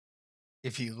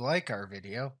If you like our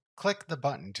video, click the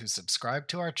button to subscribe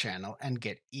to our channel and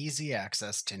get easy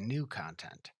access to new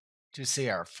content. To see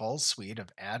our full suite of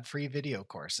ad-free video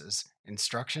courses,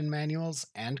 instruction manuals,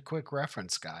 and quick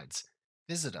reference guides,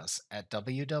 visit us at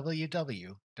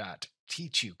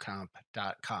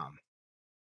www.teachucomp.com.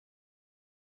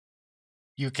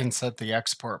 You can set the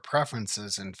export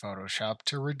preferences in Photoshop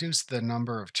to reduce the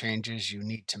number of changes you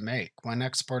need to make when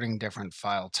exporting different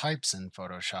file types in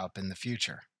Photoshop in the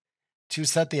future. To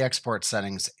set the export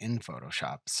settings in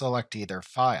Photoshop, select either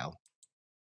File,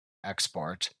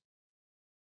 Export,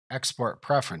 Export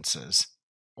Preferences,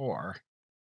 or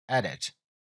Edit,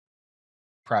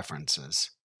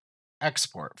 Preferences.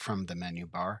 Export from the menu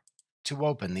bar to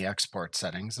open the export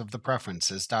settings of the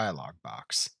Preferences dialog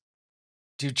box.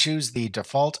 To choose the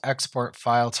default export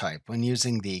file type when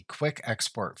using the Quick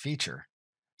Export feature,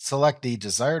 select the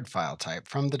desired file type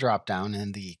from the drop-down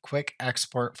in the Quick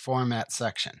Export Format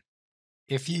section.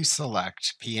 If you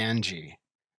select PNG,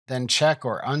 then check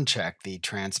or uncheck the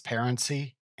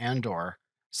Transparency and/or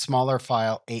Smaller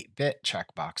File 8-bit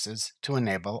checkboxes to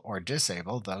enable or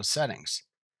disable those settings.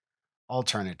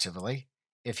 Alternatively,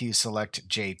 if you select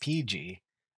JPG,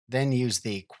 then use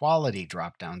the Quality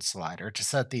drop-down slider to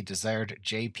set the desired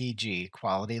JPG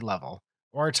quality level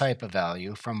or type a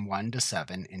value from 1 to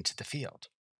 7 into the field.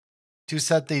 To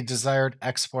set the desired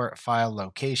export file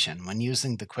location when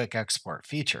using the Quick Export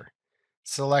feature,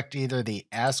 select either the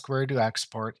Ask Where to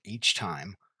Export each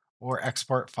time or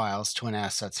Export Files to an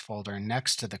Assets folder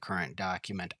next to the current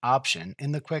document option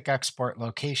in the Quick Export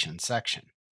Location section.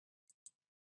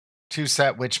 To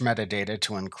set which metadata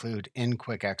to include in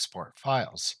Quick Export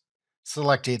files,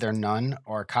 select either None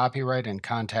or Copyright and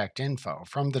Contact Info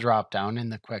from the drop-down in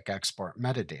the Quick Export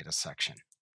Metadata section.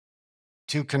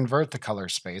 To convert the color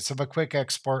space of a Quick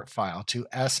Export file to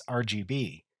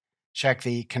sRGB, check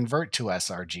the Convert to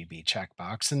sRGB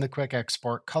checkbox in the Quick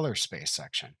Export Color Space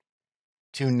section.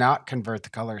 To not convert the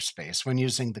color space when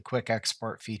using the Quick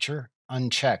Export feature,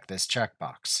 uncheck this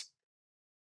checkbox.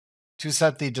 To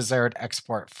set the desired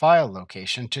export file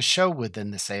location to show within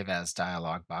the Save As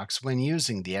dialog box when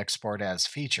using the Export As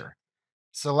feature,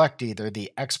 select either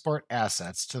the Export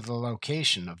Assets to the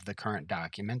location of the current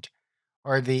document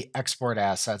or the Export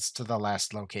Assets to the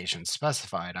last location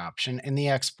specified option in the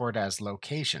Export As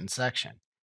Location section.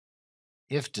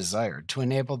 If desired to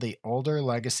enable the older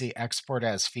legacy Export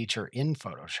As feature in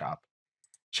Photoshop,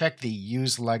 check the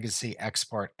Use Legacy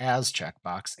Export As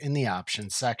checkbox in the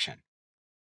Options section.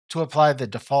 To apply the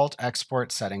default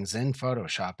export settings in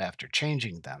Photoshop after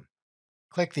changing them,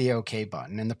 click the OK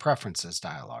button in the Preferences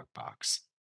dialog box.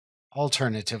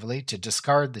 Alternatively, to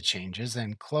discard the changes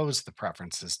and close the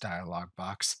Preferences dialog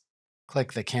box,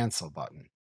 click the Cancel button.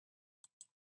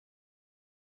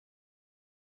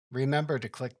 Remember to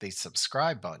click the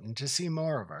Subscribe button to see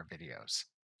more of our videos.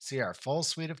 See our full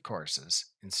suite of courses,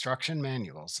 instruction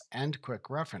manuals, and quick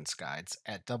reference guides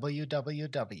at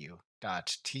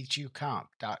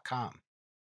www.teachucomp.com.